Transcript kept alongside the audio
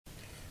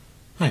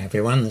Hi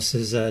everyone, this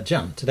is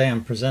Jim. Today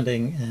I'm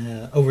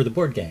presenting Over the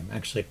Board game. I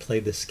actually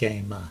played this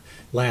game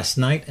last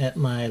night at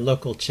my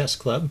local chess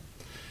club.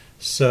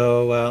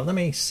 So let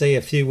me say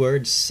a few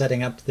words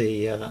setting up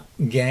the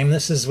game.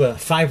 This is a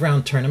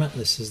 5-round tournament.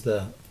 This is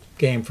the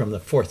game from the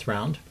 4th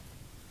round.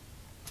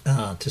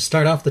 To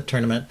start off the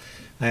tournament,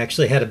 I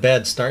actually had a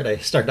bad start. I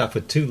started off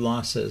with 2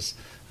 losses.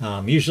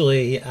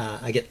 Usually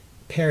I get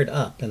paired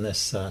up in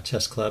this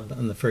chess club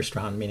in the first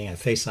round, meaning I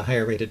face a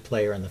higher rated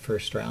player in the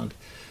first round.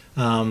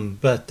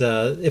 But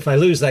if I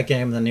lose that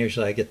game, then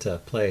usually I get to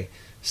play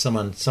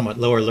someone somewhat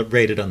lower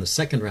rated on the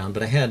second round.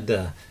 But I had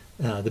the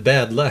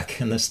bad luck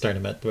in this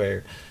tournament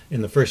where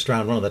in the first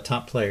round one of the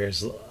top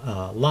players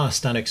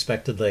lost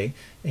unexpectedly,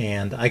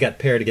 and I got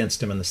paired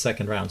against him in the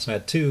second round. So I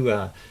had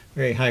 2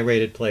 very high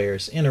rated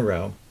players in a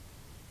row,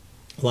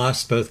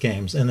 lost both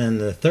games, and then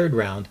the third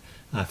round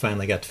I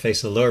finally got to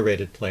face a lower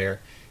rated player.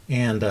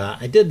 And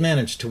I did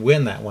manage to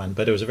win that one,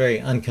 but it was a very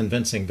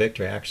unconvincing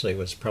victory. I actually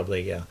was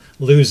probably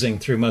losing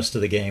through most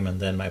of the game, and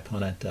then my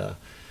opponent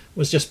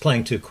was just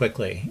playing too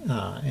quickly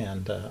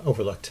and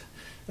overlooked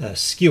a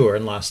skewer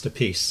and lost a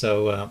piece.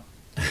 So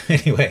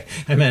anyway,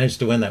 I managed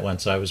to win that one.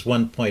 So I was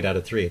 1 point out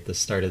of 3 at the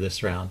start of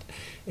this round.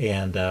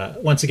 And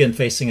once again,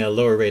 facing a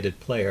lower-rated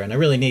player. And I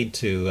really need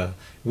to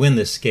win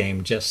this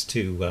game just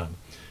to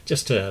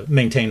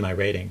maintain my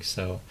rating.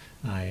 So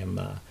I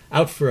am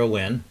out for a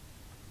win.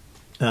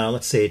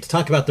 Let's see, to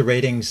talk about the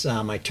ratings,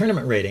 my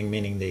tournament rating,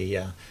 meaning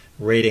the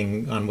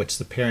rating on which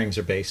the pairings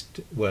are based,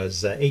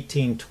 was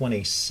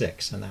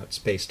 1826, and that's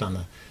based on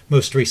the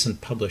most recent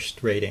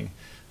published rating.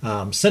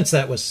 Since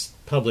that was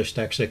published,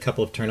 actually a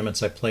couple of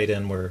tournaments I played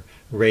in were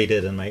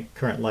rated, and my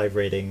current live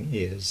rating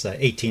is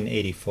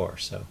 1884,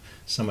 so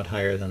somewhat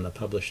higher than the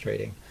published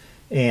rating.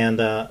 And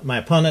my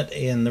opponent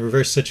in the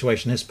reverse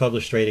situation, his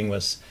published rating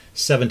was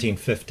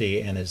 1750,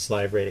 and his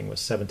live rating was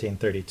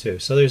 1732.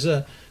 So there's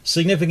a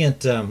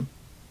significant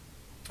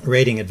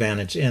rating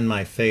advantage in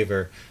my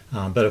favor,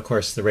 but of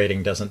course the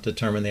rating doesn't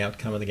determine the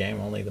outcome of the game,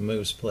 only the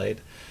moves played.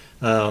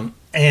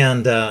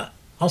 And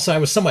also I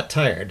was somewhat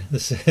tired.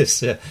 This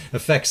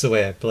affects the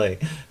way I play.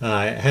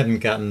 I hadn't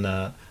gotten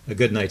a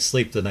good night's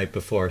sleep the night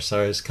before,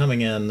 so I was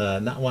coming in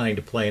not wanting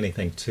to play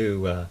anything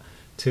too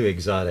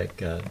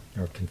exotic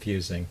or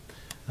confusing.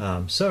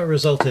 So it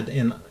resulted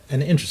in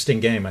an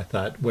interesting game, I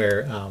thought,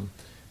 where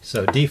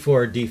so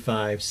d4,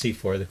 d5,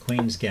 c4, the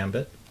Queen's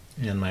Gambit,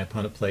 and my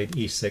opponent played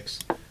e6,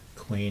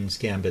 Queen's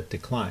Gambit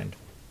declined.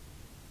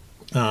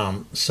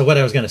 So what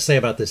I was going to say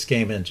about this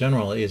game in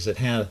general is it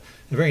had a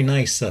very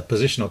nice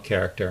positional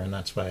character, and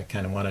that's why I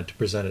kind of wanted to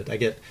present it. I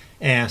get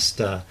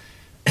asked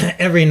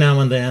every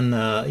now and then,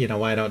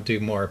 why I don't do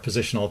more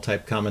positional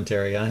type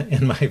commentary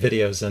in my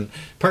videos, and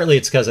partly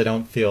it's because I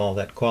don't feel all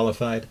that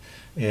qualified,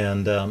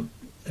 and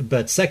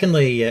but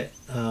secondly, it's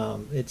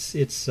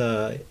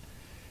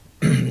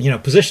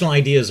positional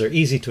ideas are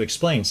easy to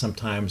explain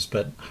sometimes,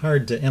 but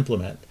hard to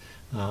implement.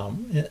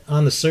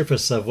 On the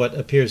surface of what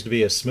appears to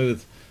be a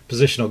smooth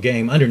positional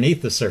game,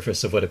 underneath the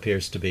surface of what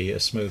appears to be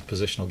a smooth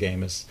positional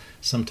game is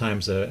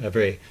sometimes a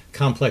very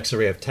complex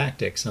array of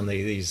tactics. And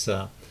these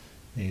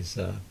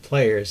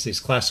players, these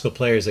classical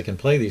players that can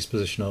play these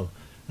positional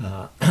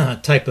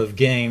type of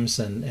games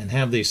and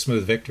have these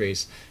smooth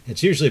victories,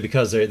 it's usually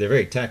because they're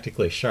very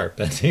tactically sharp.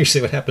 And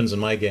usually what happens in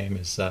my game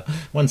is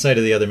one side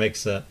or the other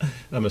makes a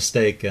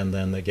mistake, and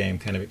then the game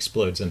kind of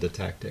explodes into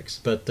tactics.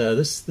 But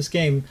this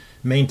game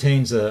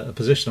maintains a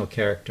positional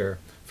character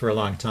for a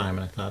long time,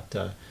 and I thought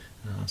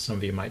some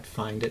of you might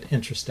find it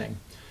interesting.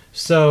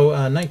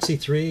 So knight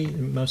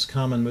c3, most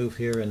common move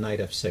here, and knight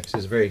f6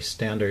 is a very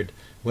standard,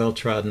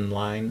 well-trodden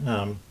line.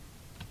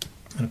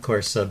 And of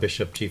course,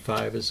 bishop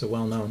g5 is a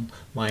well-known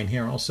line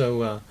here.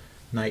 Also,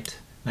 knight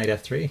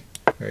f3,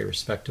 very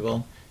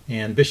respectable,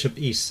 and bishop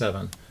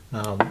e7.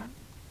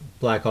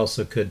 Black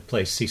also could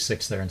play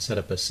c6 there and set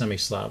up a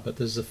semi-Slav, but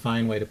this is a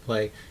fine way to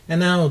play.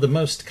 And now the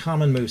most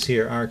common moves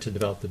here are to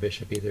develop the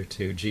bishop either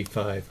to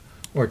g5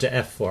 or to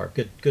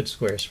f4. Good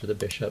squares for the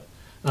bishop.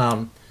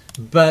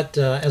 But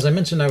as I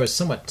mentioned, I was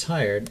somewhat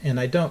tired, and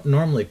I don't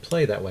normally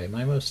play that way.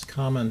 My most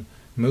common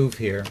move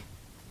here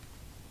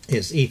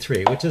is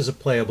e3, which is a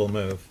playable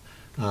move.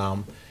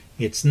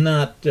 It's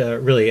not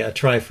really a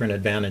try for an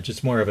advantage.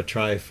 It's more of a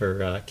try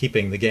for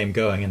keeping the game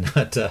going and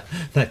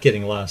not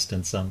getting lost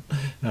in some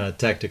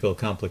tactical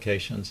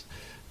complications.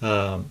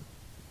 So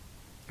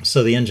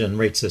the engine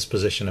rates this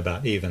position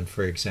about even,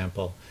 for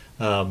example.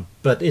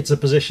 But it's a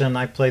position,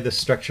 I play this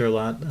structure a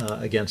lot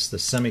against the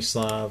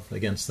semi-Slav,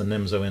 against the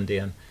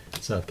Nimzo-Indian.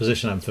 It's a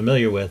position I'm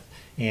familiar with.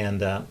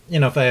 And,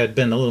 if I had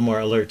been a little more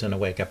alert and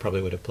awake, I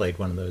probably would have played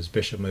one of those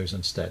bishop moves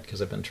instead,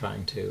 because I've been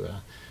trying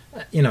to,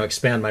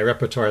 expand my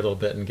repertoire a little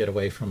bit and get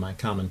away from my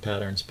common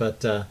patterns.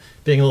 But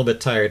being a little bit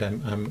tired,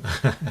 I'm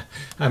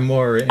I'm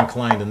more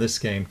inclined in this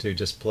game to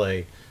just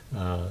play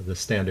the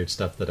standard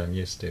stuff that I'm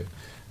used to.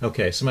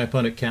 Okay, so my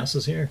opponent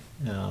castles here,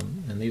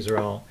 and these are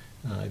all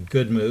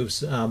good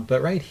moves.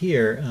 But right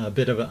here, a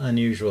bit of an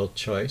unusual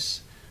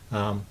choice.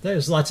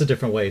 There's lots of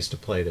different ways to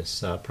play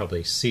this.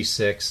 Probably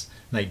c6,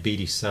 knight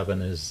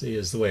bd7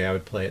 is the way I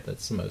would play it.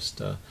 That's the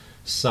most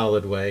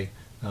solid way.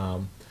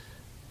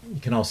 You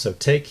can also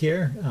take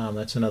here.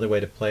 That's another way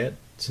to play it.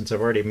 Since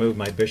I've already moved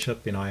my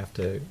bishop, I have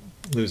to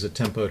lose a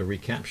tempo to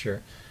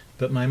recapture.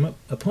 But my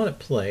opponent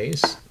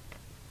plays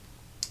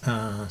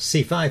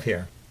c5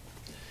 here.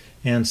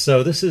 And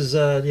so this is,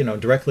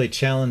 directly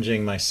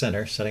challenging my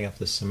center, setting up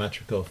this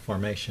symmetrical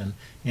formation,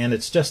 and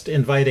it's just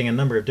inviting a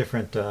number of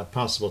different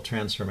possible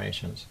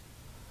transformations.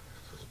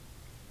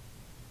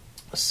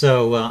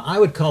 So I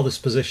would call this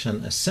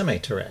position a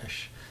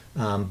semi-Tarrasch,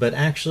 but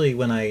actually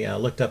when I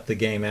looked up the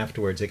game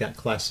afterwards, it got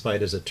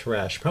classified as a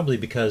Tarrasch, probably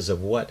because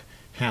of what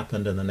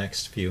happened in the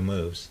next few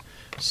moves.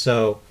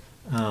 So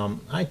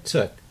I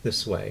took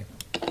this way,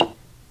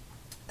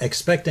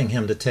 expecting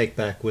him to take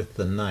back with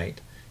the knight.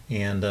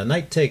 And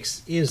knight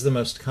takes is the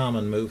most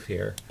common move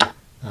here.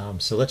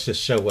 So let's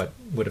just show what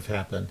would have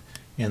happened.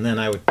 And then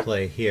I would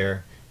play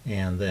here,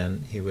 and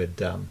then he would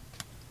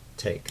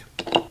take.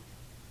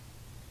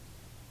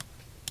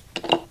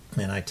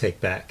 And I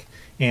take back.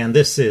 And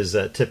this is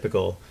a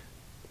typical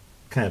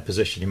kind of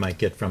position you might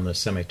get from the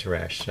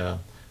semi-Tarrasch.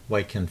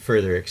 White can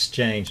further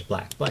exchange,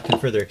 black can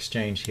further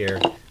exchange here.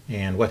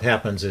 And what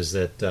happens is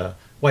that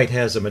white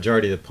has a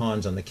majority of the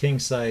pawns on the king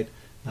side.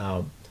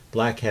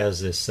 Black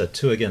has this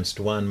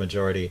 2-against-1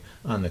 majority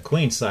on the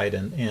queen side,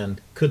 and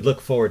could look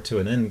forward to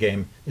an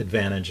endgame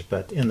advantage,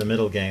 but in the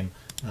middle game,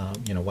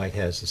 white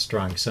has a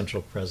strong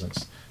central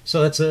presence.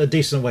 So that's a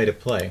decent way to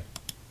play.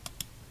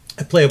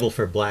 Playable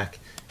for black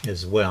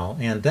as well,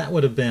 and that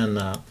would have been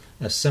a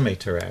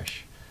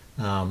semi-Tarrasch.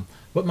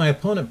 What my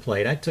opponent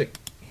played, I took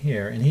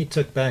here, and he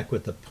took back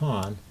with the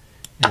pawn,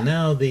 and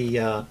now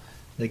the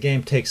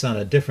game takes on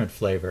a different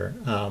flavor.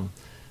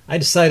 I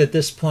decide at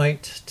this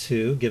point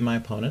to give my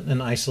opponent an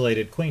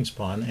isolated queen's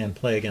pawn and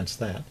play against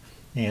that.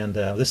 And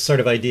this sort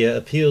of idea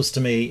appeals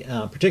to me,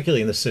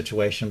 particularly in this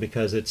situation,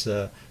 because it's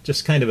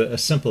just kind of a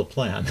simple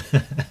plan.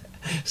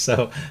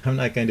 So I'm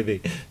not going to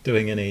be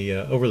doing any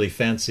overly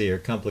fancy or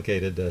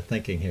complicated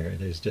thinking here.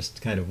 There's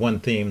just kind of one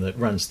theme that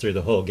runs through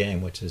the whole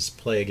game, which is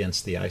play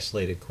against the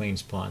isolated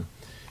queen's pawn.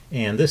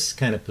 And this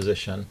kind of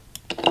position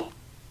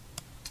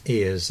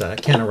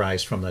can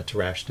arise from the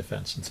Tarrasch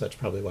defense, and so that's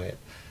probably why it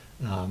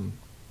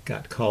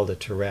got called a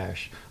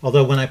Tarrasch.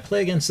 Although when I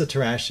play against the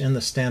Tarrasch in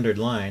the standard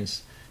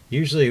lines,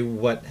 usually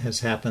what has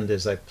happened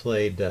is I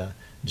played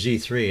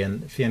g3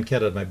 and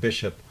fianchettoed my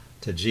bishop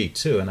to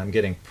g2, and I'm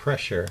getting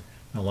pressure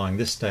along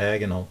this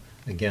diagonal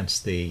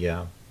against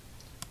the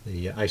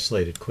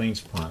isolated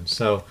queen's pawn.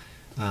 So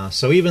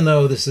even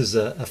though this is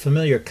a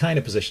familiar kind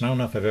of position, I don't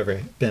know if I've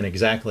ever been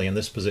exactly in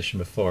this position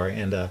before,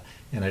 and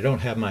I don't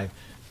have my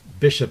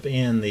bishop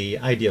in the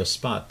ideal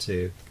spot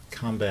to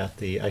combat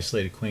the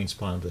isolated queen's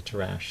pawn of the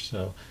Tarrasch.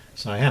 So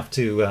I have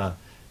to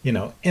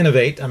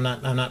innovate. I'm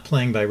not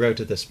playing by rote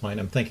at this point.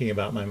 I'm thinking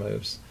about my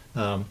moves,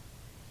 and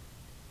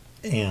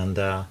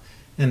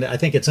I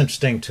think it's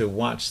interesting to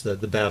watch the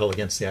battle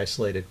against the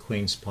isolated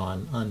queen's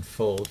pawn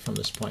unfold from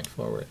this point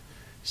forward.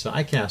 So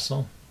I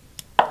castle,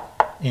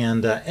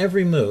 and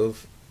every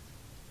move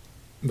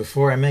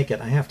before I make it,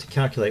 I have to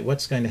calculate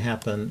what's going to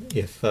happen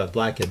if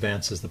black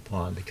advances the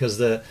pawn, because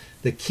the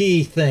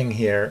key thing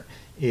here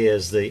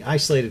is the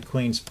isolated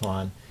queen's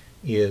pawn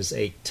is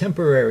a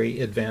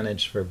temporary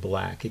advantage for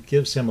black. It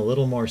gives him a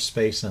little more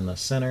space in the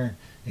center.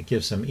 It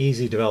gives him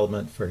easy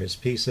development for his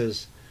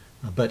pieces.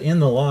 But in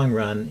the long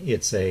run,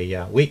 it's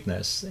a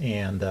weakness.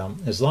 And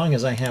as long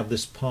as I have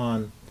this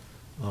pawn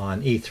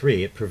on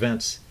e3, it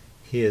prevents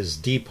his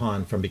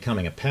d-pawn from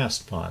becoming a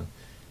passed pawn.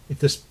 If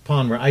this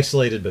pawn were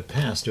isolated but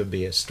passed, it would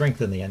be a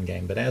strength in the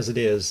endgame. But as it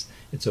is,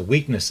 it's a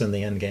weakness in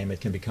the endgame.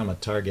 It can become a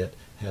target,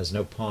 has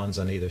no pawns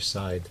on either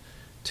side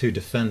to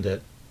defend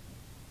it.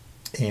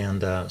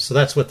 And so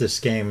that's what this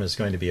game is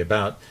going to be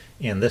about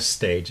in this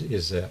stage,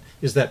 is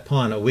that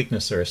pawn a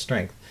weakness or a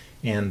strength?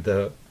 And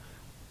the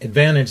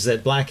advantage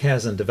that black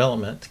has in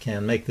development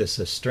can make this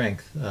a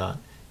strength,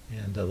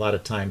 and a lot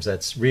of times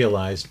that's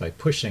realized by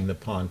pushing the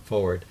pawn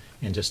forward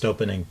and just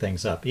opening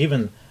things up,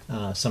 even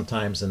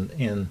sometimes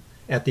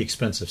at the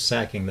expense of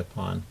sacking the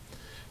pawn.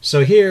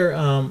 So here,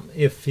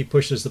 if he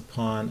pushes the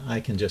pawn, I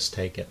can just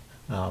take it.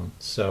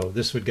 So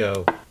this would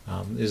go,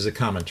 this is a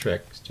common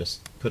trick,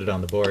 just put it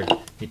on the board.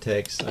 He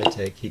takes, I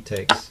take, he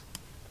takes,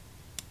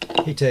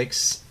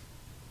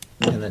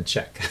 and then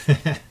check.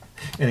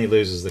 And he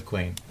loses the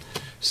queen.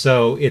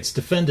 So it's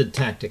defended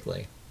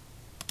tactically.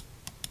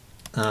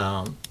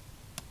 So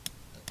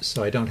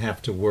I don't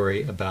have to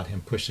worry about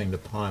him pushing the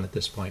pawn at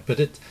this point. But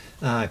it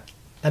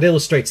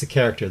illustrates the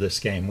character of this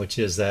game, which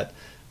is that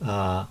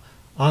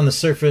on the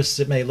surface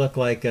it may look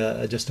like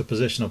just a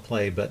positional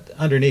play, but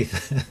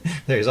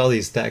underneath there's all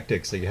these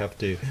tactics that you have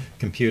to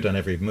compute on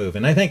every move.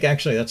 And I think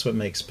actually that's what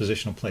makes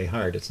positional play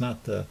hard. It's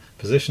not the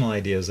positional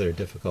ideas that are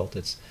difficult,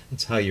 it's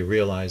how you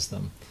realize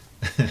them.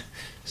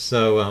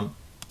 So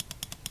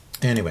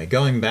anyway,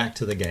 going back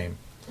to the game,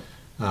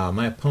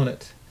 my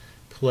opponent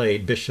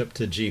played bishop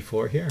to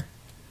g4 here,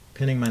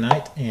 pinning my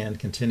knight and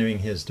continuing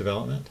his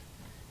development.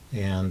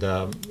 And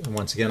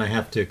once again, I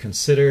have to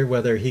consider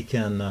whether he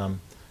can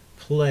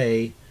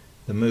play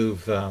the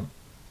move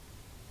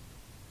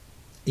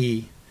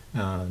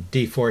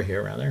d4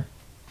 here, rather.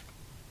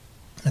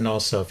 And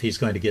also if he's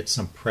going to get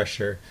some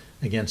pressure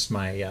against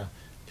my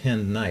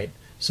pinned knight.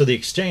 So the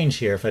exchange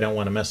here, if I don't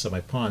want to mess up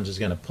my pawns, is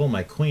going to pull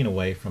my queen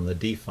away from the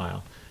d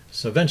file.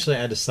 So eventually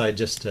I decide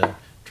just to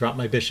drop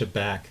my bishop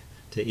back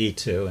to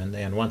e2, and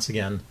then once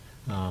again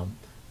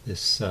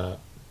this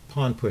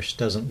pawn push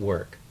doesn't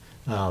work.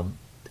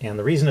 And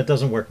the reason it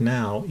doesn't work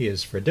now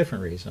is for a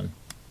different reason.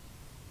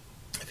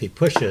 If he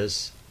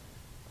pushes,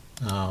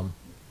 I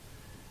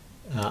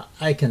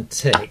can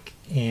take,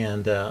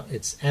 and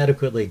it's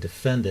adequately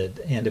defended,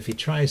 and if he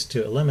tries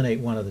to eliminate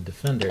one of the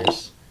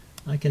defenders,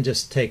 I can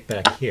just take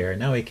back here.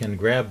 Now he can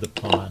grab the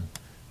pawn,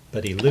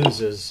 but he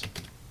loses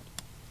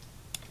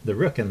the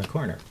rook in the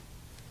corner.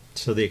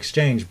 So the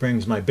exchange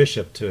brings my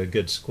bishop to a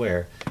good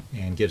square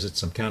and gives it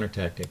some counter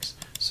tactics.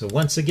 So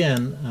once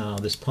again,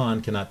 this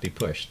pawn cannot be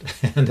pushed.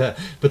 But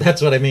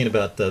that's what I mean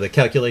about the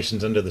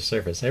calculations under the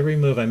surface. Every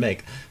move I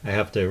make, I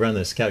have to run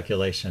this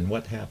calculation.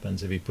 What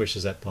happens if he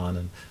pushes that pawn,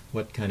 and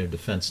what kind of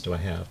defense do I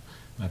have?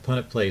 My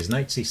opponent plays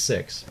knight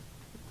c6.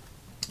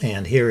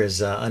 And here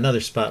is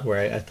another spot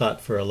where I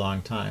thought for a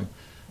long time.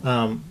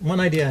 One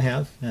idea I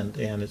have, and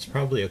it's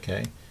probably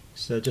okay,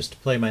 so just to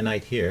play my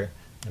knight here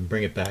and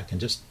bring it back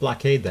and just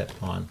blockade that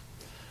pawn.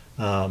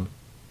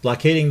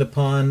 Blockading the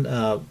pawn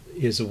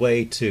is a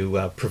way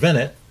to prevent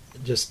it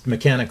just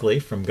mechanically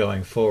from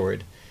going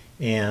forward,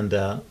 and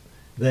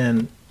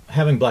then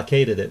having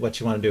blockaded it, what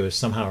you want to do is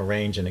somehow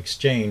arrange an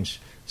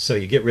exchange so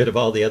you get rid of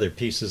all the other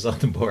pieces on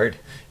the board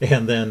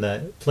and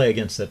then play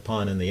against that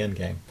pawn in the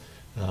endgame.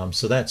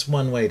 So that's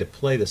one way to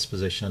play this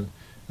position.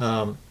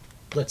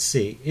 Let's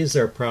see, is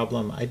there a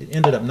problem? I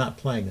ended up not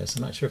playing this.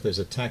 I'm not sure if there's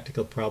a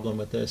tactical problem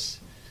with this.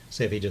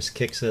 Say if he just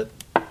kicks it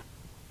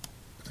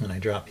and I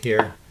drop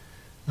here,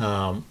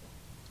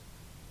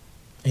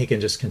 he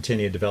can just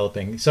continue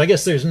developing. So I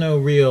guess there's no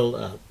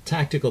real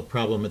tactical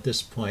problem at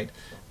this point,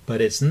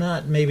 but it's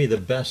not maybe the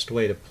best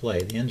way to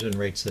play. The engine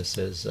rates this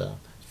as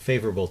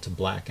favorable to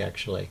black,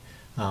 actually.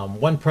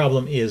 One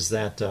problem is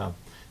that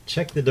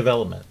check the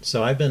development.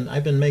 So I've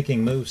been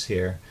making moves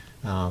here,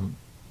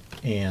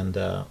 and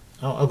I'll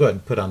go ahead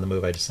and put on the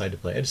move I decided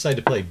to play. I decided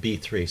to play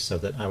b3 so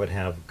that I would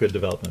have good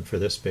development for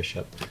this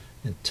bishop.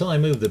 Until I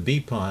move the b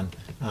pawn,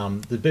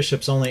 the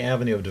bishop's only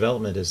avenue of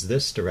development is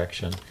this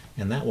direction,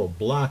 and that will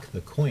block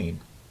the queen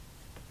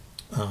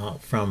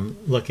from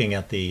looking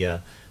at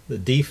the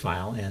d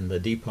file and the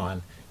d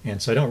pawn,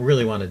 and so I don't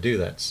really want to do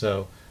that.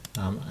 So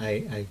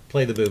I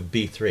play the move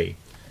b3.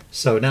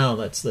 So now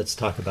let's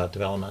talk about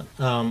development.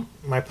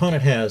 My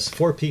opponent has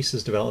 4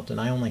 pieces developed, and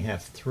I only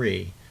have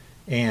 3,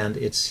 and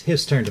it's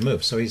his turn to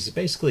move. So he's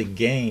basically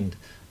gained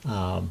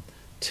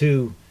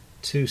two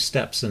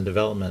steps in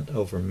development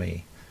over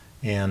me.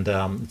 And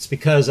it's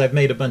because I've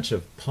made a bunch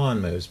of pawn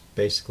moves,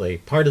 basically.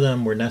 Part of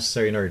them were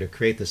necessary in order to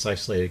create this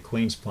isolated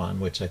queen's pawn,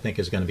 which I think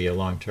is going to be a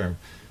long-term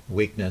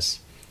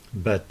weakness.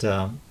 But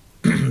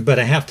but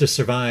I have to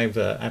survive.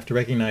 I have to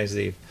recognize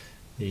the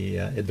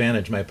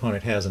advantage my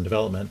opponent has in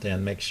development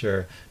and make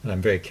sure that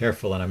I'm very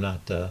careful and I'm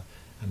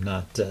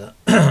not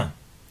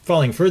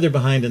falling further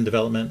behind in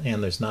development,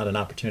 and there's not an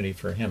opportunity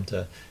for him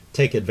to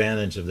take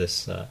advantage of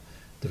this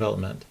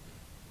development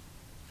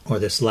or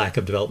this lack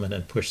of development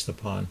and push the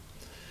pawn.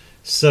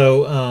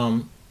 So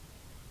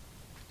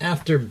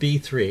after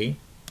b3,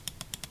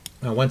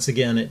 once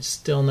again, it's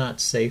still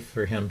not safe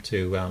for him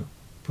to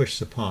push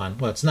the pawn.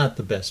 Well, it's not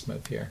the best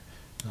move here.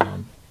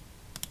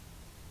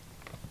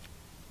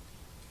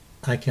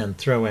 I can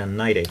throw in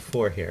knight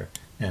a4 here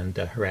and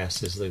harass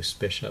his loose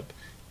bishop,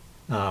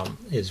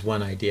 is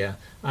one idea.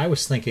 I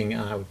was thinking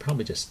I would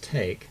probably just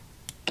take,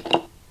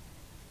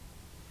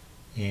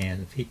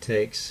 and if he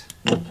takes,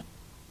 well,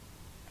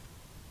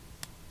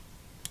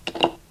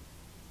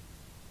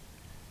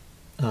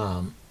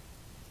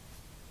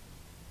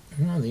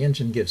 the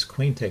engine gives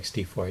queen takes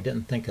d4. I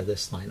didn't think of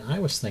this line. I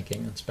was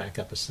thinking, let's back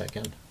up a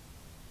second.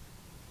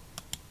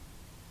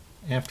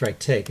 After I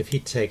take, if he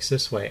takes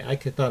this way, I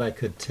thought I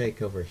could take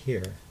over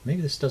here.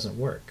 Maybe this doesn't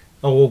work.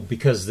 Oh,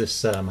 because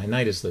this my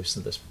knight is loose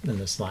in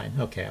this line.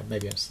 Okay,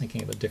 maybe I was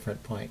thinking of a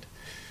different point.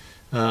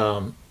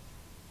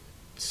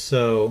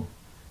 So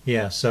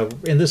yeah, so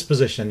in this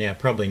position, yeah,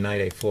 probably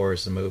knight a4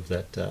 is the move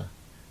that.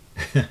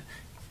 Yeah,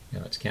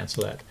 let's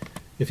cancel that.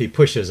 If he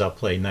pushes, I'll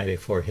play knight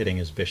a4, hitting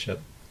his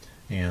bishop,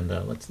 and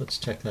let's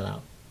check that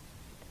out.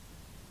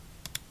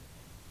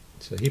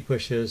 So he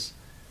pushes.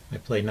 I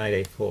play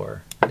knight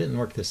a4. I didn't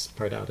work this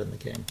part out in the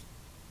game.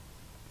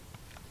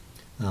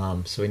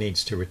 So he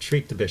needs to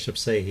retreat the bishop.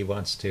 Say he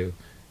wants to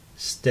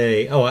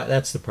stay. Oh,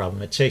 that's the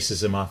problem. It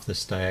chases him off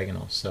this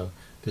diagonal. So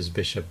if his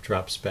bishop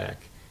drops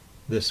back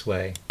this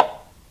way,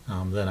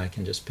 then I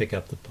can just pick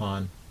up the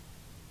pawn.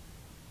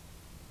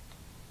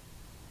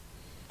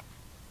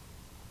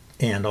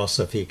 And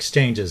also if he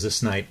exchanges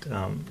this knight,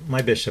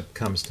 my bishop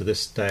comes to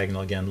this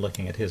diagonal again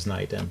looking at his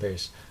knight, and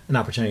there's an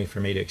opportunity for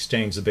me to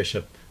exchange the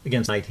bishop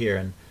against knight here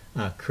and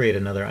create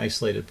another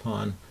isolated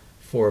pawn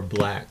for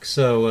black.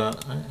 So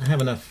I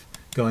have enough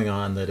going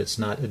on that it's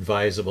not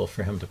advisable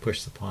for him to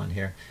push the pawn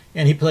here.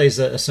 And he plays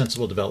a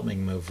sensible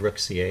developing move, rook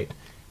c8,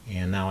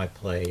 and now I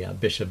play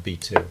bishop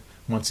b2.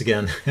 Once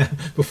again,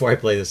 before I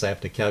play this, I have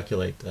to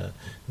calculate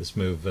this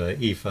move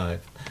e5.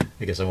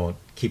 I guess I won't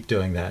keep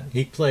doing that.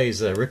 He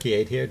plays rook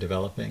e8 here,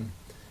 developing,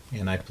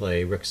 and I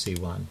play rook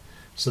c1.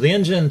 So the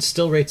engine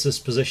still rates this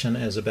position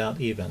as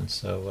about even,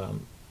 so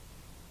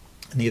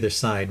neither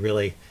side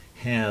really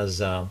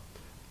has a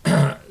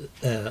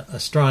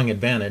strong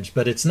advantage,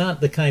 but it's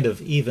not the kind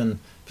of even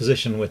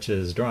position which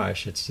is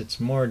Tarrasch. It's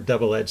more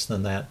double-edged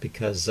than that,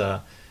 because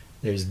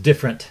there's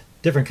different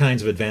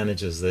kinds of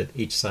advantages that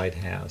each side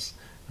has.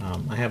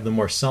 I have the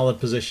more solid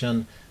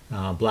position.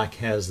 Black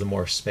has the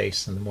more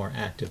space and the more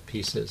active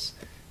pieces,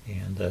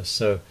 and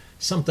so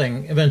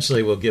something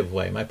eventually will give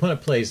way. My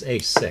opponent plays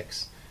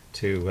a6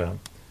 to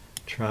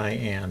try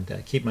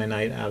and keep my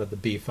knight out of the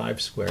b5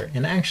 square.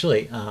 And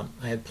actually, I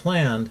had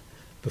planned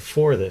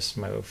before this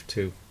move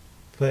to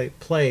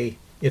play,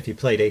 if he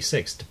played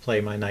a6, to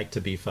play my knight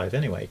to b5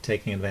 anyway,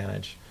 taking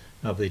advantage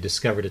of the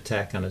discovered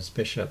attack on his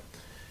bishop.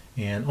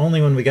 And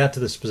only when we got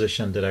to this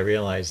position did I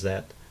realize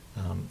that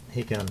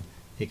he can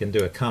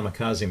do a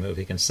kamikaze move.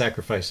 He can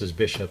sacrifice his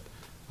bishop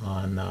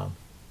on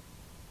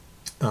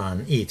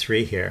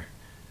e3 here.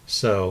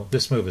 So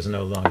this move is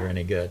no longer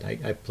any good.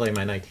 I play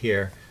my knight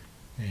here,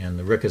 and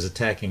the rook is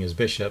attacking his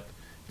bishop.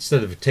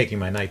 Instead of taking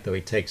my knight, though, he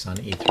takes on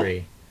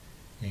e3.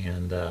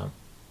 And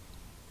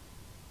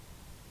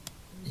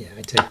yeah,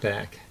 I take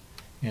back,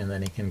 and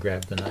then he can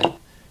grab the knight.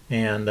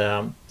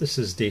 And this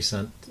is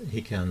decent.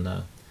 He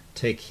can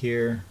take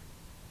here.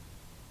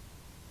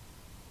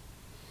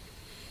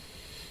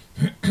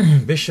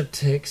 Bishop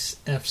takes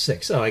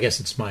f6. Oh, I guess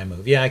it's my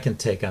move. Yeah, I can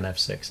take on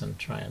f6 and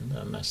try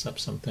and mess up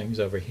some things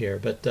over here.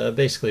 But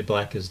basically,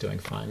 black is doing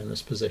fine in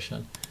this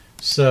position.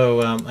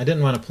 So I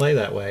didn't want to play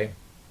that way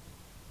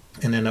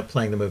and end up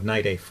playing the move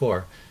knight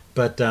a4.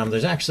 But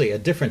there's actually a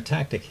different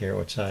tactic here,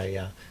 which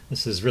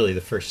this is really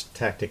the first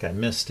tactic I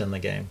missed in the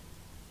game.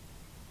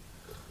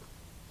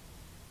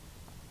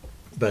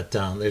 But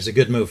there's a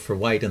good move for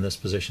white in this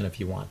position if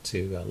you want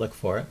to look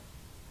for it.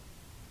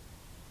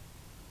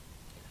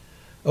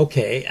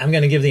 Okay, I'm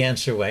going to give the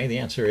answer away. The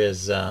answer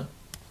is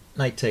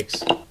knight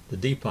takes the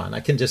d-pawn. I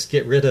can just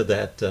get rid of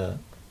that.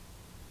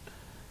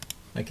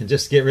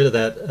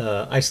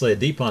 Isolated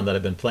d-pawn that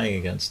I've been playing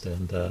against,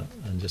 and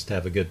just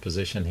have a good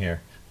position here,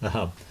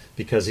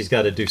 because he's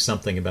got to do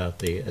something about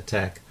the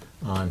attack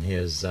on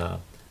his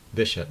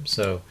bishop.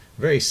 So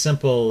very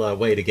simple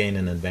way to gain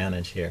an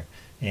advantage here,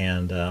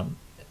 and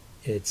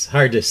it's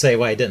hard to say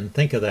why I didn't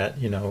think of that.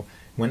 You know,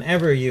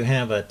 whenever you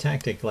have a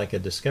tactic like a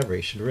discovery,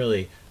 you should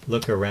really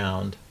look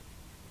around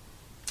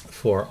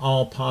for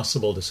all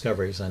possible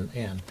discoveries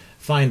and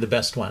find the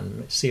best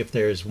one. See if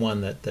there's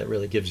one that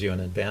really gives you an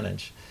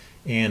advantage.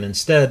 And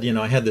instead, you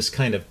know, I had this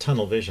kind of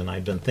tunnel vision.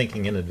 I'd been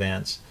thinking in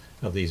advance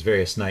of these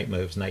various knight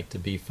moves, knight to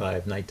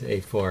b5, knight to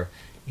a4,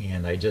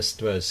 and I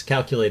just was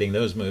calculating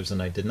those moves,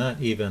 and I did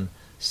not even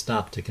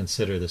stop to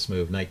consider this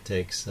move, knight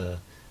takes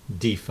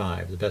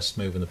d5, the best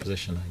move in the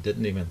position. I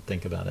didn't even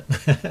think about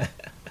it.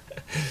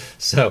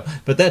 So,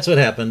 but that's what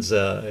happens.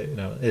 You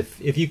know, if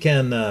you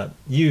can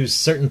use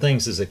certain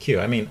things as a cue.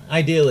 I mean,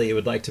 ideally, you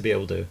would like to be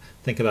able to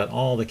think about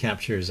all the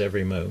captures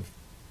every move,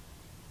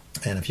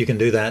 and if you can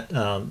do that,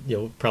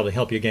 you'll probably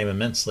help your game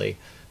immensely.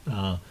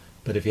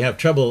 But if you have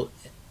trouble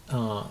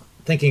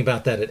thinking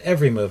about that at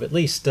every move, at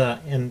least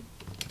in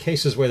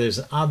cases where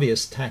there's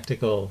obvious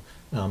tactical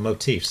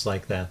motifs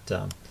like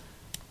that.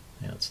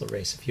 Yeah, let's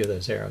erase a few of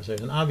those arrows.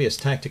 There's an obvious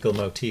tactical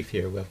motif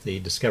here with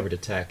the discovered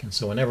attack, and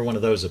so whenever one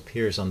of those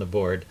appears on the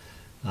board,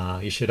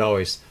 you should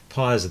always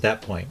pause at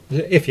that point,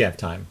 if you have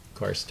time, of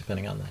course,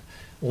 depending on the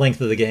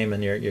length of the game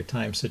and your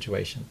time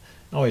situation.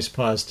 Always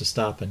pause to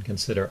stop and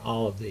consider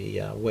all of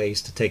the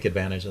ways to take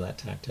advantage of that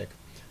tactic.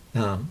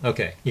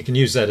 Okay, you can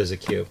use that as a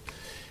cue.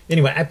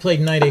 Anyway, I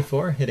played knight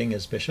a4, hitting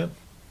his bishop.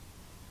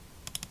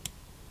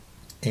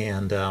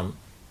 And hang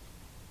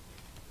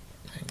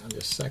on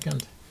just a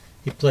second.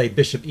 He played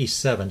bishop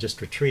e7,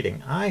 just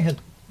retreating. I had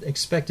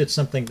expected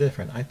something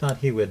different. I thought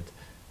he would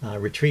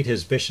retreat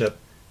his bishop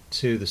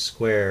to the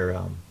square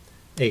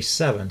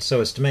a7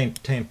 so as to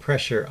maintain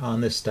pressure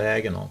on this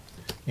diagonal.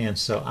 And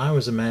so I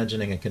was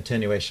imagining a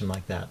continuation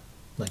like that,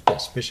 like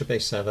this, bishop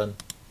a7,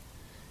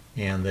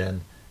 and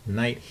then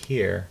knight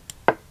here,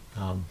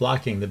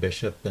 blocking the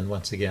bishop, and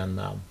once again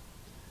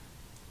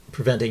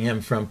preventing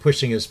him from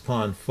pushing his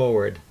pawn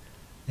forward.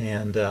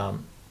 And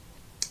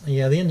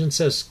yeah, the engine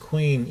says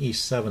queen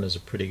e7 is a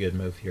pretty good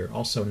move here.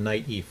 Also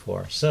knight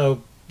e4.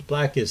 So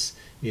black is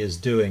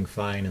doing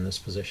fine in this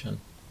position.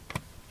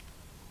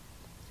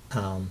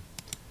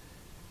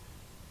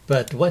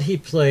 But what he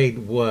played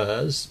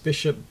was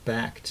bishop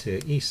back to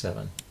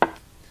e7.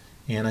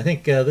 And I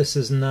think this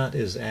is not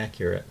as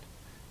accurate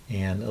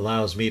and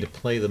allows me to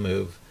play the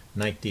move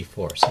knight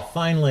d4. So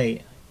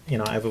finally, you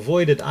know, I've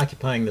avoided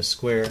occupying the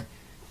square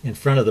in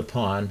front of the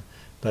pawn,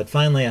 But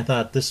finally I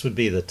thought this would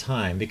be the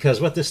time,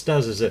 because what this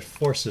does is it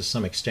forces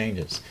some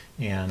exchanges,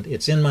 and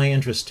it's in my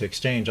interest to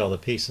exchange all the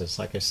pieces.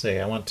 Like I say,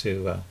 I want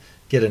to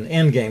get an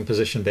endgame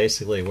position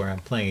basically where I'm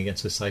playing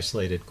against this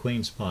isolated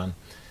queen's pawn,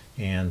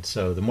 and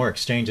so the more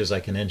exchanges I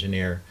can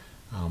engineer,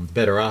 the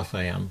better off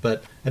I am.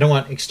 But I don't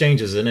want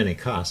exchanges at any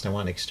cost. I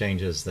want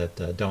exchanges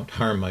that don't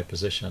harm my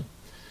position.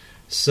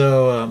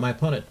 So my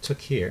opponent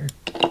took here,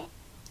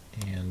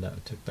 and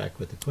took back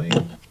with the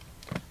queen.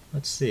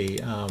 Let's see,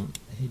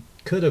 he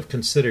could have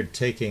considered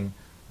taking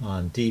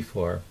on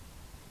d4.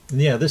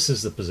 Yeah, this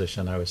is the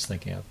position I was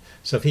thinking of.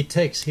 So if he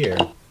takes here,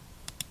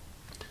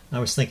 I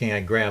was thinking I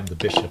grab the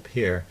bishop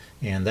here,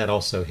 and that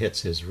also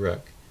hits his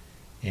rook.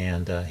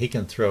 And he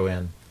can throw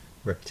in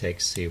rook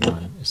takes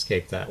c1,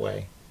 escape that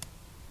way.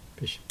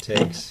 Bishop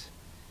takes,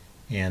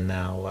 and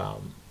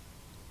now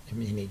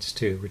he needs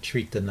to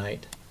retreat the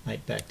knight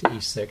back to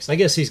e6. I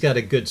guess he's got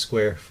a good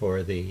square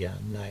for the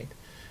knight.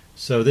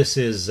 So this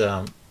is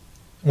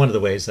one of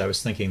the ways I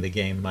was thinking the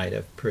game might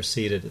have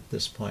proceeded at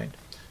this point.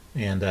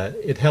 And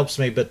it helps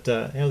me, but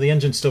you know, the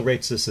engine still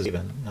rates this as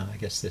even. I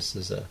guess this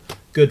is a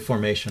good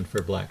formation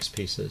for black's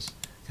pieces.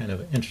 Kind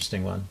of an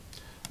interesting one.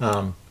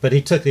 But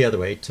he took the other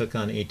way. He took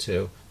on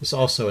e2. This is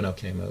also an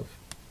okay move.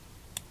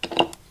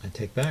 I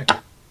take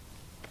back.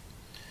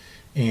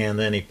 And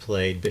then he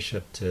played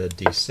bishop to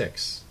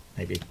d6,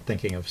 maybe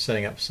thinking of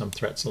setting up some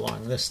threats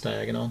along this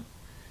diagonal.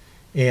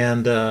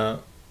 And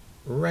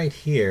right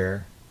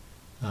here,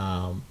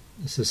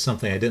 this is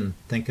something I didn't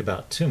think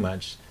about too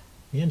much.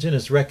 The engine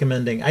is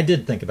recommending, I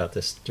did think about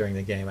this during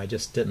the game, I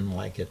just didn't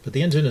like it, but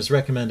the engine is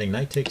recommending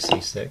knight takes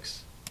c6,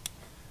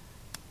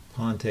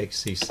 pawn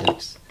takes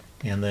c6,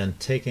 and then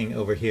taking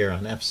over here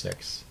on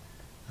f6.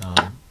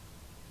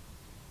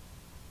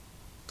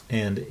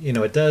 And you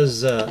know, it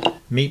does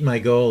meet my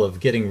goal of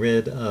getting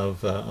rid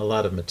of a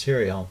lot of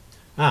material.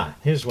 Ah,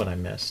 here's what I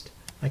missed.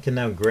 I can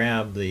now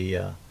grab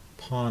the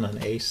pawn on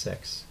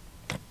a6.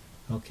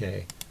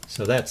 Okay,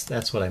 so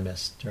that's what I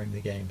missed during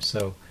the game.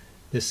 So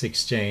this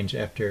exchange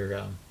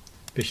after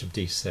bishop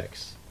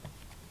d6.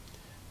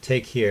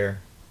 Take here.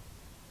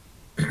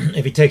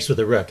 If he takes with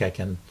a rook, I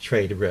can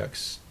trade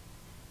rooks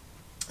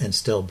and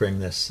still bring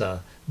this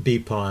b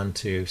pawn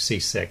to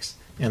c6,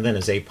 and then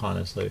his a pawn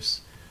is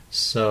loose.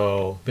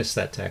 So missed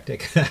that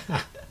tactic. So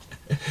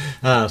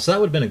that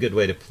would have been a good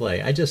way to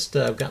play. I just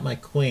got my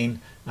queen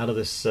out of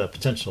this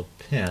potential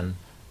pin.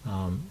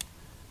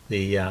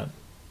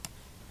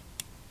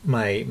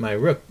 My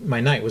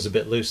knight was a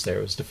bit loose there.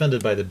 It was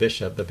defended by the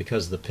bishop, but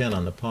because of the pin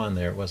on the pawn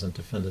there, it wasn't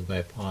defended by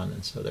a pawn,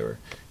 and so it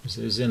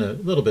was in a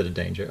little bit of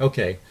danger.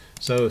 Okay,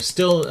 so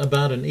still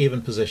about an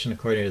even position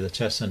according to the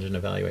chess engine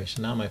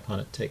evaluation. Now my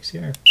opponent takes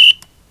here,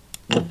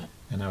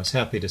 and I was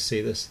happy to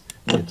see this.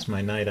 Gets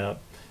my knight out,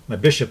 my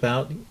bishop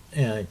out,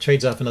 and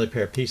trades off another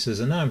pair of pieces,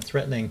 and now I'm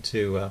threatening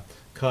to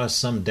cause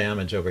some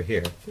damage over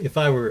here. If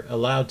I were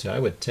allowed to, I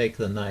would take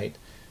the knight,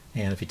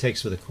 and if he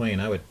takes with the queen,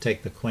 I would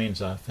take the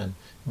queens off and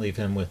leave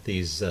him with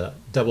these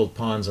doubled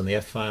pawns on the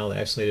f-file,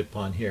 the isolated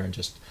pawn here, and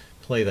just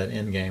play that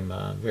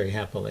endgame very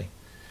happily.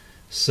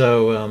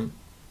 So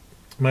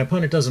my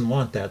opponent doesn't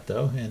want that,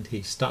 though, and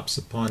he stops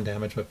the pawn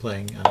damage by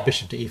playing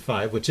bishop to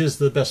e5, which is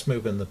the best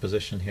move in the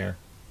position here.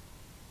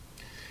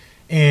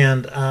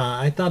 And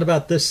I thought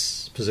about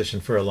this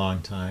position for a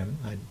long time.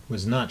 I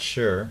was not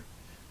sure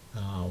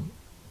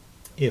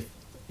if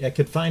I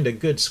could find a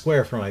good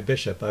square for my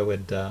bishop. I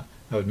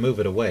would move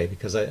it away,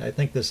 because I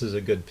think this is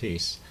a good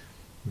piece.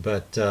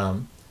 But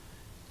I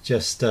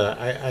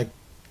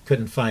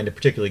couldn't find a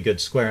particularly good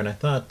square, and I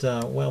thought,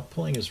 well,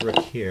 pulling his rook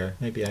here,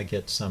 maybe I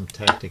get some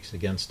tactics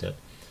against it.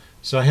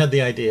 So I had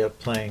the idea of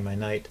playing my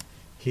knight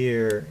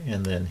here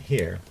and then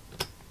here,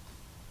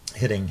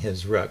 hitting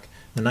his rook.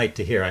 The knight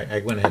to here, I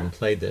went ahead and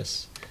played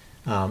this.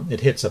 It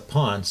hits a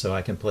pawn, so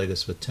I can play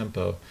this with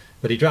tempo,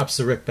 but he drops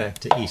the rook back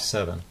to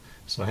e7,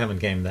 so I haven't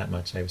gamed that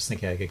much. I was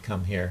thinking I could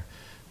come here.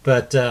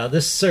 But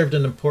this served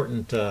an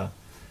important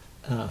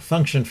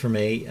function for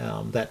me.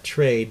 That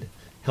trade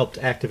helped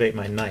activate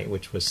my knight,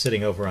 which was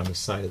sitting over on the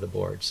side of the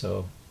board.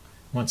 So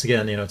once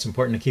again, you know, it's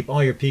important to keep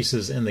all your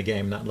pieces in the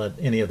game, not let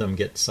any of them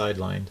get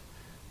sidelined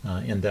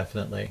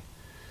indefinitely.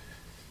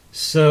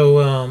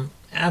 So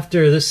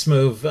after this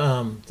move,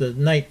 the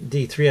knight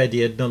d3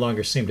 idea no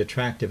longer seemed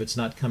attractive. It's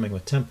not coming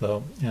with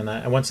tempo,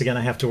 and once again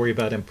I have to worry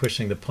about him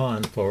pushing the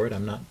pawn forward.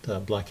 I'm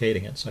not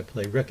blockading it, so I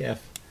play rook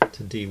f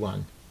to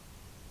d1.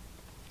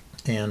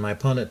 And my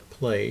opponent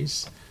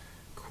plays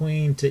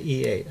queen to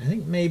e8. I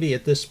think maybe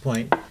at this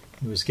point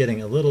he was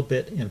getting a little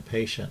bit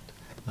impatient.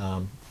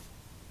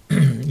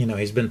 You know,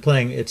 he's been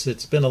playing,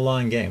 it's been a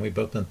long game. We've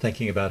both been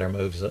thinking about our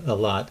moves a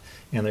lot,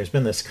 and there's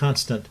been this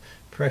constant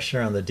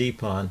pressure on the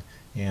d-pawn,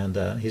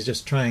 and he's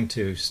just trying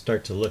to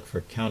start to look for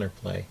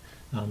counterplay.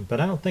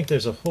 But I don't think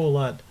there's a whole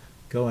lot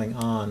going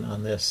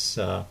on this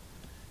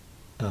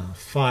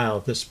file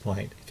at this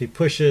point. If he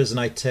pushes and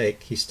I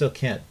take, he still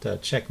can't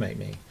checkmate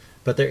me.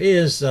 But there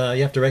is, you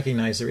have to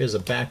recognize there is a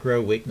back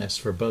row weakness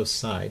for both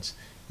sides,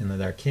 in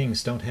that our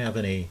kings don't have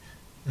any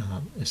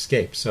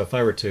escape. So if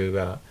I were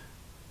to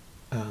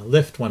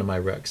lift one of my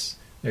rooks,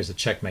 there's a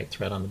checkmate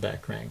threat on the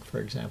back rank, for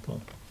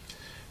example.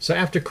 So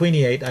after queen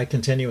e8, I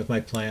continue with my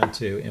plan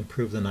to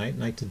improve the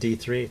knight to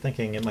d3,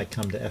 thinking it might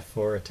come to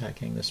f4,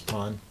 attacking this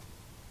pawn.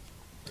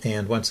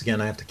 And once again,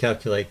 I have to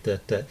calculate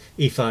that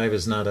e5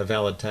 is not a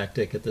valid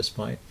tactic at this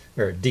point,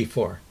 or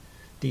d4.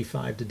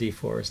 d5 to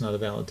d4 is not a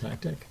valid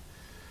tactic.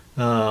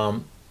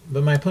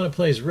 But my opponent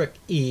plays rook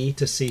e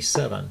to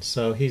c7,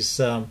 so he's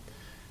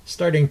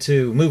starting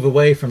to move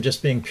away from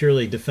just being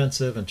purely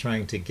defensive and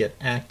trying to get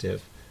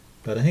active.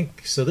 But I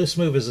think, so this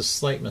move is a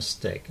slight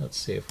mistake. Let's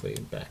see if we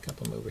back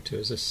up a move or two.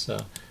 Is this,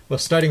 well,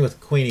 starting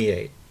with queen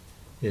e8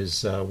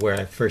 is where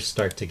I first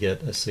start to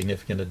get a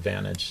significant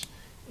advantage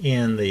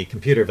in the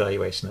computer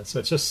evaluation. So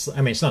it's just, I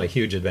mean, it's not a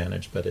huge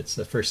advantage, but it's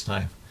the first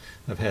time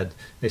I've had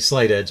a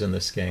slight edge in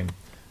this game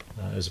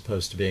as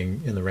opposed to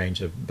being in the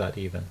range of about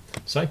even.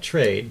 So I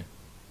trade,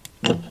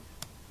 he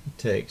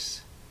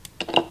takes,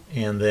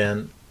 and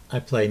then I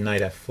play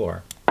knight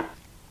f4.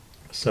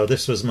 So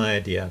this was my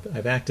idea.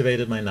 I've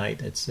activated my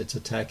knight. It's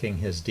attacking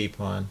his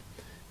d-pawn,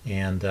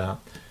 and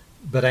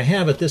but I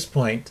have at this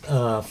point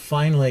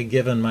finally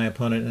given my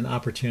opponent an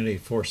opportunity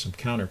for some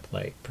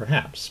counterplay,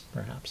 perhaps.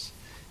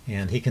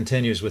 And he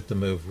continues with the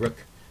move rook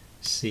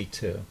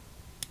c2.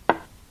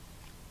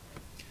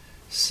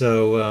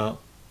 So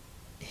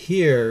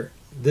here,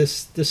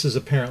 this is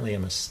apparently a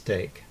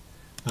mistake.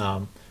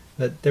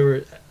 But there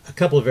were a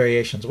couple of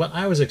variations. What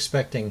I was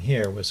expecting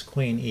here was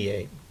queen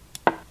e8.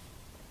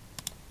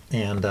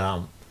 And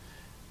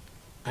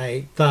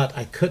I thought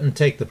I couldn't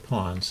take the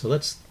pawn, so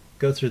let's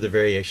go through the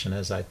variation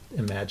as I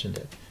imagined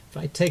it. If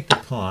I take the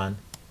pawn,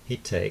 he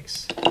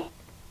takes,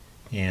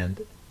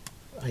 and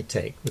I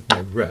take with my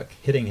rook,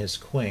 hitting his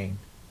queen.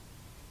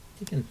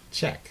 He can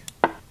check.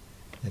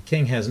 The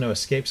king has no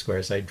escape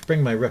squares. I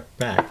bring my rook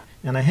back,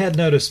 and I had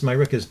noticed my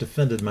rook has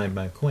defended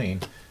my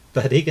queen,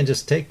 but he can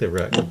just take the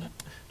rook,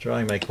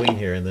 drawing my queen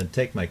here, and then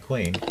take my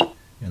queen,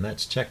 and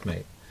that's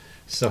checkmate.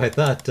 So I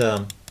thought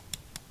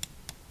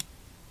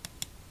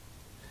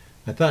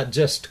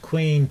just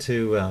queen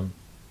to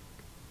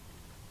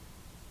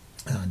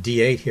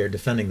d8 here,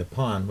 defending the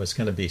pawn, was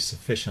going to be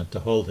sufficient to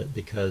hold it,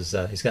 because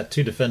he's got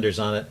two defenders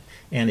on it,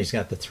 and he's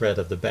got the threat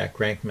of the back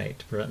rank mate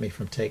to prevent me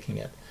from taking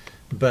it.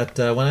 But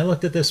when I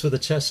looked at this with a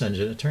chess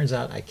engine, it turns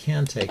out I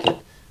can take it,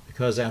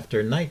 because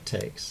after knight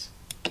takes,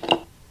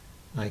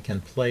 I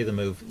can play the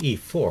move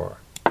e4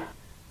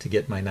 to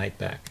get my knight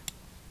back.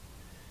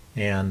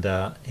 And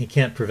he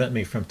can't prevent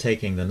me from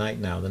taking the knight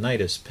now. The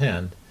knight is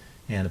pinned,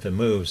 and if it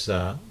moves,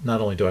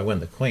 not only do I win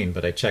the queen,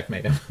 but I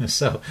checkmate him.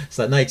 so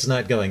that knight's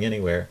not going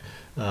anywhere.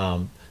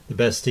 The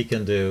best he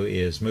can do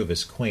is move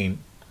his queen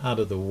out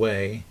of the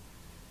way.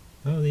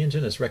 Oh, the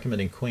engine is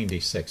recommending queen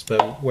d6,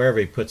 but wherever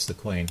he puts the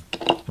queen,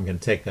 I'm going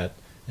to take that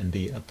and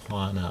be a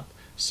pawn up.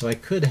 So I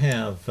could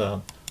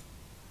have,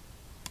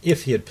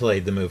 if he had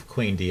played the move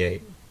queen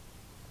d8,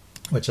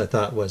 which I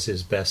thought was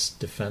his best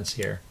defense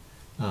here,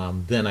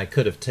 then I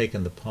could have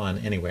taken the pawn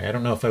anyway. I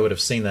don't know if I would have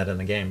seen that in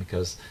the game,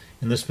 because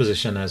in this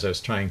position, as I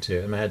was trying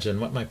to imagine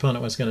what my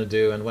opponent was going to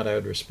do and what I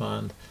would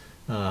respond,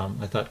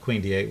 I thought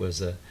queen d8 was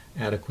an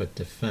adequate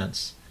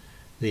defense.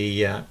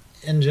 The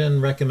engine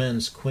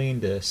recommends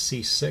queen to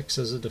c6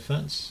 as a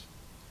defense,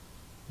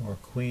 or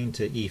queen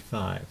to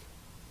e5,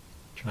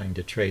 trying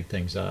to trade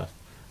things off.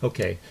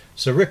 Okay,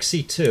 so rook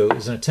c2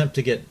 is an attempt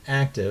to get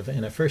active,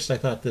 and at first I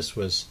thought this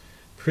was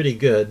pretty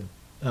good.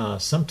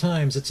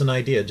 Sometimes it's an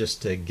idea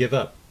just to give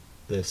up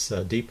this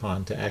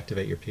d-pawn to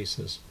activate your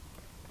pieces.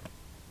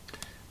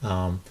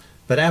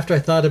 But after I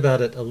thought about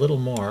it a little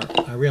more,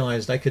 I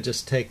realized I could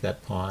just take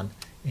that pawn,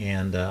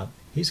 and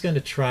he's going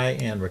to try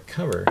and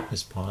recover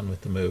his pawn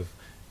with the move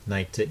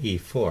knight to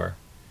e4.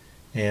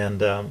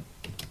 And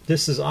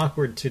this is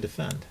awkward to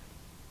defend.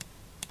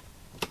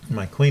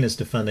 My queen is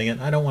defending it.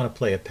 I don't want to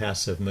play a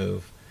passive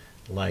move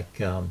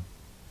like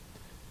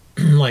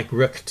like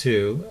rook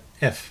to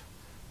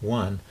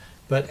f1.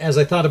 But as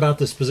I thought about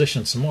this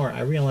position some more,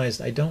 I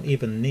realized I don't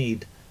even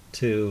need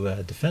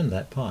to defend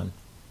that pawn.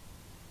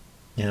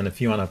 And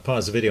if you want to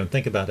pause the video and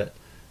think about it,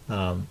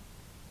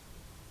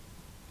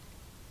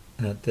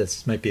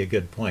 this might be a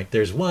good point.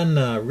 There's one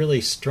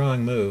really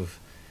strong move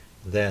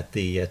that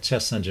the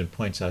chess engine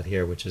points out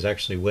here, which is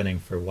actually winning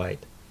for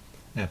white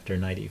after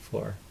knight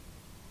e4.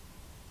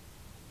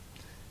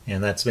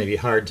 And that's maybe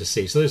hard to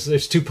see. So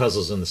there's two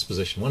puzzles in this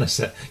position. One is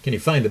that, can you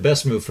find the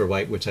best move for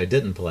white, which I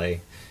didn't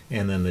play?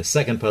 And then the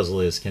second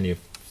puzzle is, can you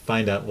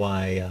find out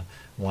why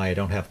I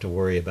don't have to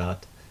worry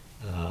about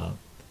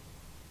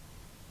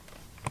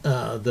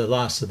the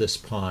loss of this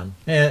pawn?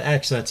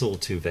 Actually, that's a little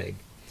too vague.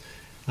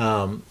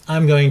 I'm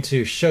going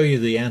to show you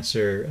the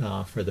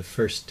answer for the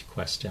first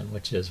question,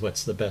 which is,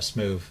 what's the best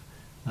move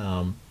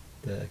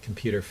the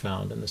computer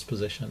found in this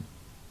position?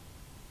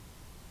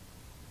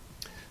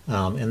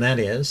 And that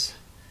is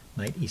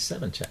knight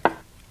e7 check.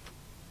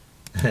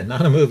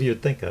 Not a move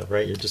you'd think of,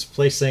 right? You're just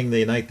placing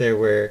the knight there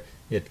where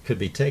it could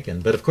be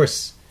taken. But of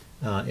course,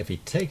 if he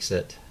takes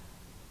it,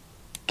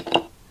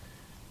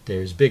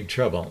 there's big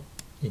trouble.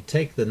 You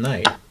take the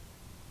knight,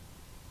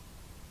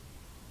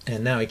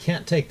 and now he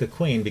can't take the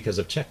queen because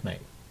of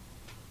checkmate.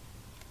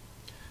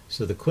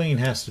 So the queen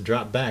has to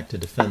drop back to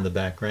defend the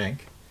back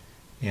rank,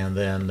 and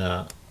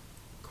then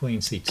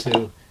queen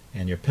c2,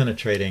 and you're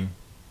penetrating.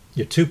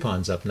 You're 2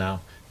 pawns up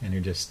now, and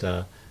you're just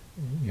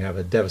you have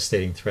a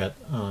devastating threat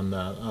on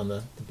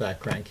the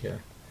back rank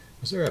here.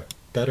 Was there a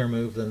better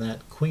move than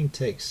that? Queen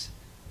takes.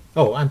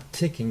 Oh, I'm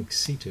taking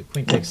c2.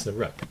 Queen takes the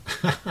rook.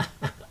 I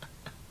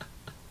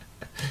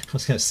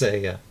was going to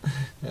say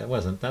that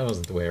wasn't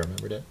the way I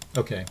remembered it.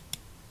 Okay.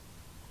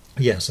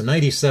 Yeah. So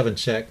knight e7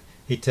 check.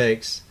 He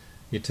takes.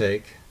 You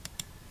take.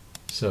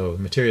 So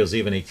the material's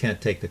even. He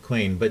can't take the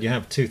queen, but you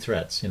have 2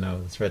 threats. You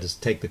know, the threat is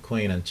to take the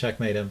queen and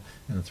checkmate him,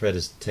 and the threat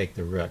is to take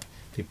the rook.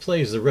 If he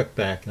plays the rook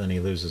back, then he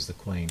loses the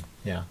queen.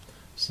 Yeah.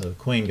 So the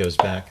queen goes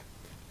back,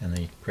 and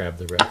then you grab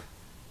the rook.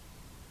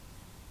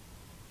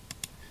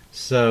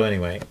 So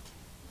anyway,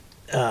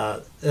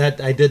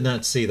 that I did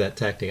not see that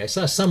tactic. I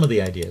saw some of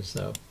the ideas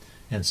though,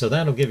 and so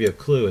that'll give you a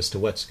clue as to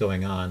what's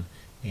going on.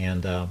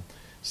 And so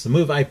the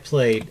move I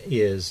played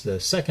is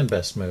the second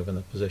best move in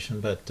the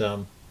position, but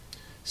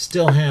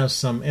still has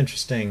some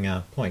interesting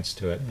points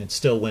to it. It's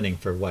still winning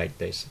for white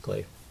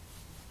basically.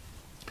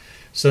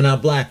 So now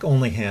black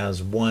only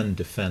has 1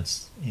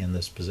 defense in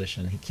this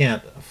position. He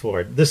can't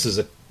afford. This is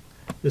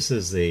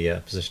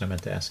the position I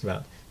meant to ask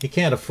about. He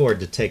can't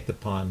afford to take the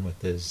pawn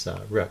with his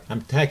rook. I'm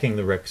attacking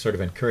the rook, sort of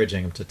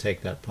encouraging him to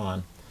take that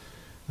pawn.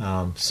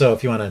 So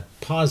if you want to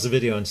pause the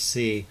video and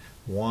see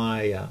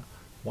why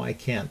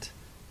can't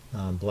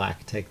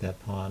black take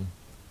that pawn,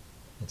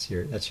 that's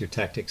your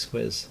tactics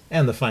quiz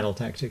and the final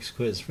tactics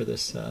quiz for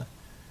this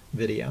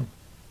video.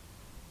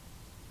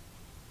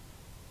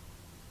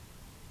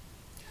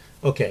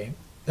 Okay,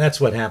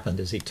 that's what happened.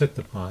 Is he took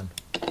the pawn,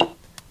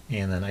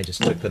 and then I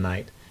just took the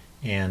knight,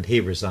 and he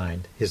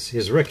resigned.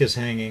 His rook is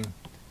hanging.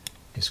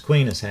 His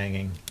queen is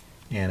hanging,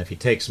 and if he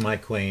takes my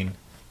queen,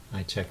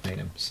 I checkmate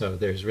him. So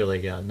there's really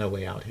no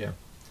way out here.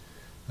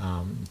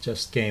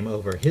 Just game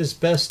over. His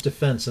best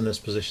defense in this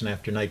position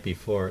after knight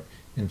b4,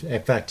 in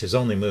fact his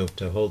only move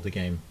to hold the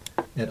game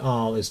at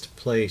all, is to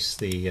place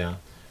the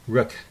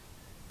rook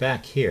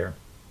back here,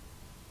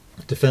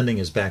 defending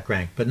his back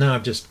rank. But now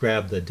I've just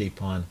grabbed the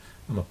d-pawn.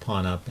 I'm a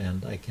pawn up,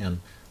 and I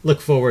can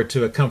look forward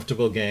to a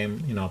comfortable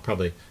game. You know, I'll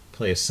probably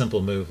play a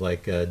simple move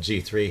like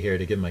g3 here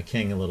to give my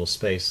king a little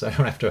space. So I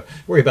don't have to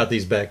worry about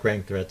these back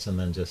rank threats, and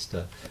then just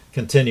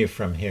continue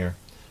from here.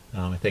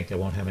 I think I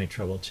won't have any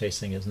trouble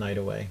chasing his knight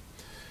away.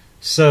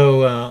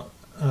 So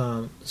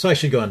so I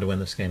should go on to win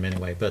this game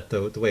anyway, but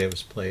the way it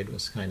was played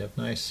was kind of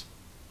nice.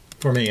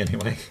 For me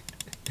anyway.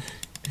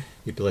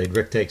 He played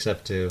rook takes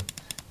f2,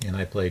 and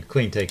I played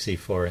queen takes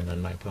e4, and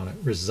then my opponent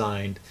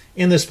resigned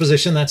in this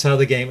position. That's how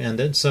the game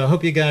ended. So I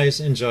hope you guys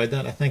enjoyed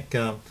that. I think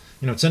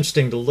you know, it's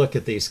interesting to look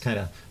at these kind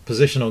of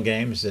positional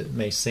games. It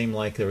may seem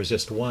like there was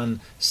just one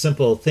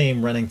simple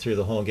theme running through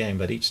the whole game,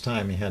 but each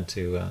time you had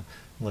to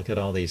look at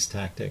all these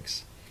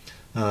tactics.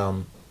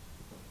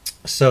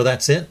 So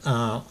that's it.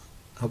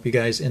 Hope you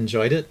guys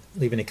enjoyed it.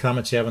 Leave any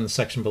comments you have in the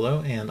section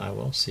below, and I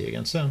will see you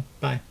again soon.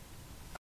 Bye.